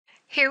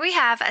Here we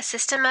have a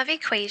system of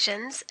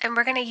equations, and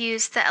we're going to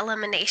use the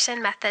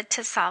elimination method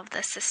to solve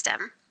this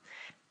system.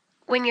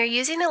 When you're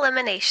using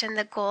elimination,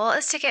 the goal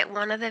is to get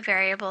one of the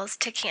variables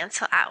to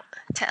cancel out,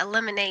 to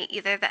eliminate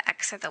either the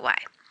x or the y.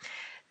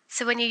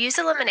 So when you use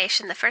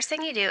elimination, the first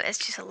thing you do is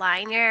just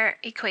line your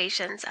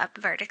equations up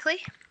vertically.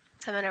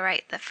 So I'm going to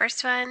write the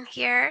first one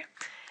here,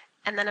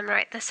 and then I'm going to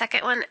write the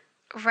second one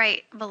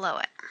right below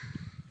it.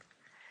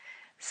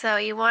 So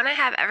you want to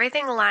have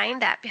everything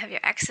lined up. You have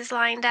your x's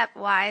lined up,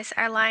 y's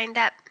are lined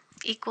up,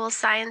 equal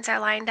signs are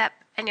lined up,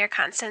 and your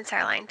constants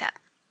are lined up.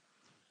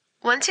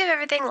 Once you have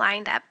everything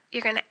lined up,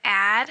 you're going to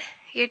add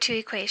your two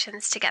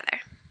equations together.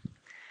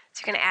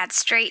 So you're going to add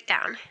straight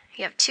down.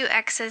 You have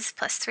 2x's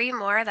plus 3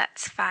 more,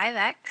 that's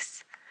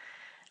 5x.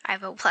 I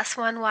have a plus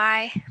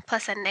 1y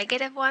plus a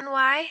negative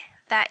 1y,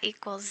 that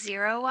equals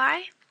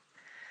 0y.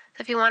 So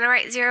if you want to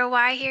write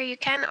 0y here, you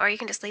can, or you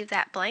can just leave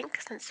that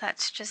blank since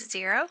that's just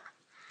 0.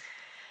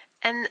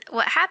 And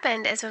what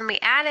happened is when we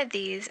added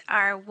these,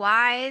 our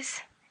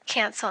y's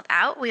canceled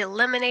out. We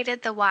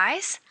eliminated the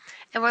y's,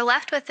 and we're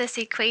left with this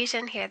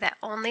equation here that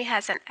only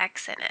has an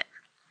x in it.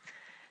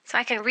 So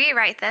I can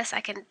rewrite this.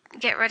 I can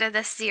get rid of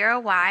this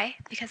 0y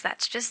because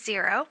that's just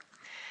 0.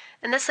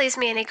 And this leaves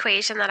me an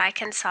equation that I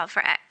can solve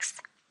for x.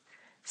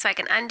 So I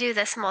can undo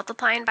this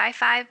multiplying by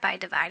 5 by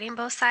dividing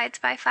both sides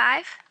by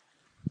 5.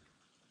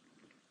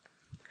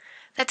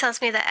 That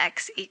tells me that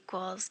x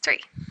equals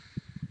 3.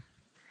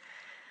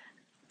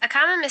 A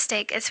common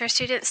mistake is for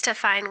students to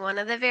find one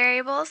of the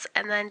variables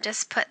and then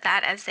just put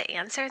that as the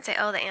answer and say,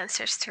 oh, the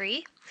answer is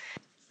 3.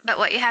 But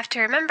what you have to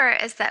remember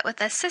is that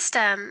with a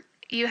system,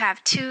 you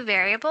have two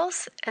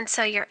variables, and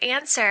so your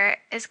answer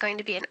is going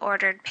to be an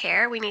ordered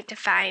pair. We need to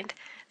find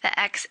the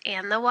x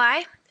and the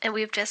y, and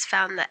we've just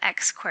found the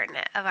x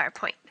coordinate of our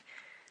point.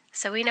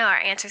 So we know our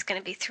answer is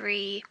going to be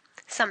 3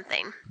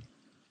 something.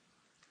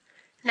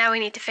 Now we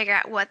need to figure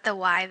out what the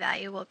y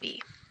value will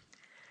be.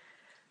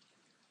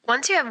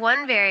 Once you have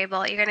one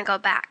variable, you're going to go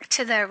back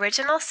to the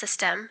original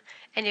system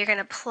and you're going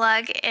to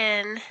plug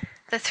in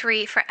the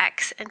 3 for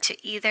x into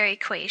either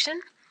equation.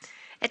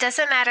 It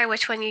doesn't matter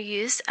which one you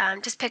use,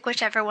 just pick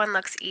whichever one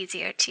looks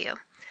easier to you.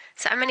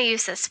 So I'm going to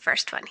use this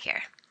first one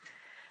here.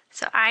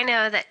 So I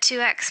know that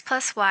 2x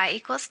plus y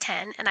equals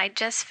 10, and I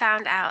just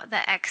found out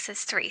that x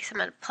is 3. So I'm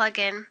going to plug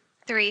in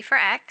 3 for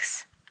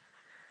x.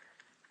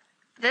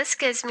 This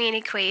gives me an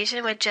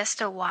equation with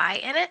just a y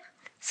in it,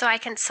 so I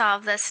can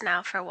solve this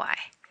now for y.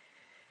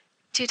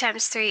 2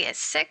 times 3 is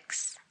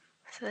 6,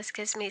 so this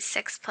gives me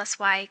 6 plus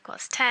y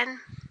equals 10.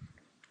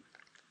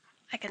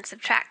 I can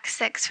subtract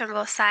 6 from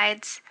both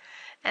sides,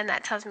 and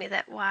that tells me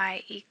that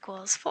y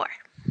equals 4.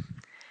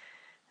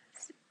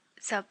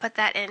 So put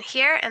that in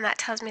here, and that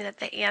tells me that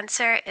the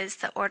answer is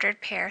the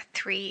ordered pair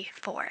 3,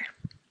 4.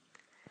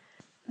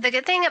 The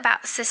good thing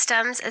about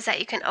systems is that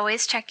you can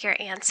always check your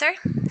answer.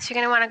 So you're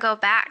going to want to go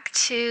back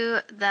to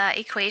the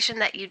equation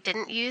that you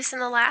didn't use in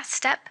the last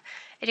step,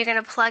 and you're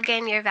going to plug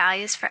in your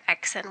values for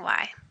x and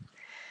y.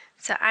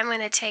 So I'm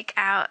going to take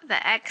out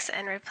the x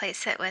and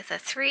replace it with a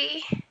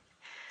 3,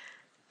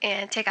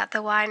 and take out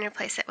the y and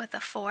replace it with a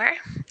 4,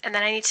 and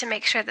then I need to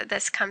make sure that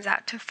this comes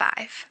out to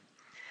 5.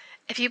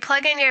 If you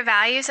plug in your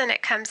values and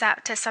it comes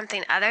out to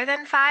something other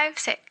than 5,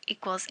 say it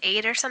equals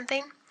 8 or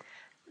something,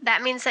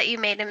 that means that you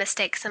made a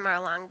mistake somewhere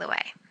along the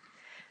way.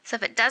 So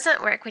if it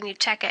doesn't work when you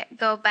check it,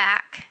 go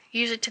back,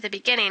 usually to the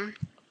beginning.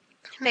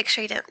 Make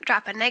sure you don't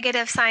drop a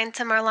negative sign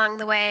somewhere along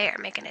the way or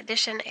make an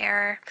addition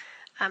error,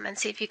 and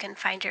see if you can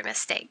find your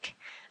mistake.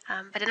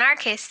 But in our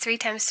case, 3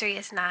 times 3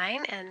 is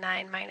 9, and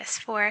 9 minus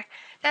 4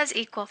 does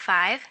equal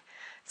 5.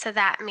 So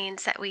that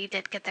means that we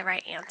did get the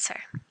right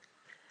answer.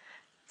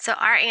 So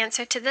our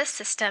answer to this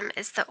system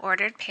is the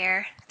ordered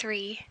pair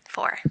 3,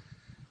 4.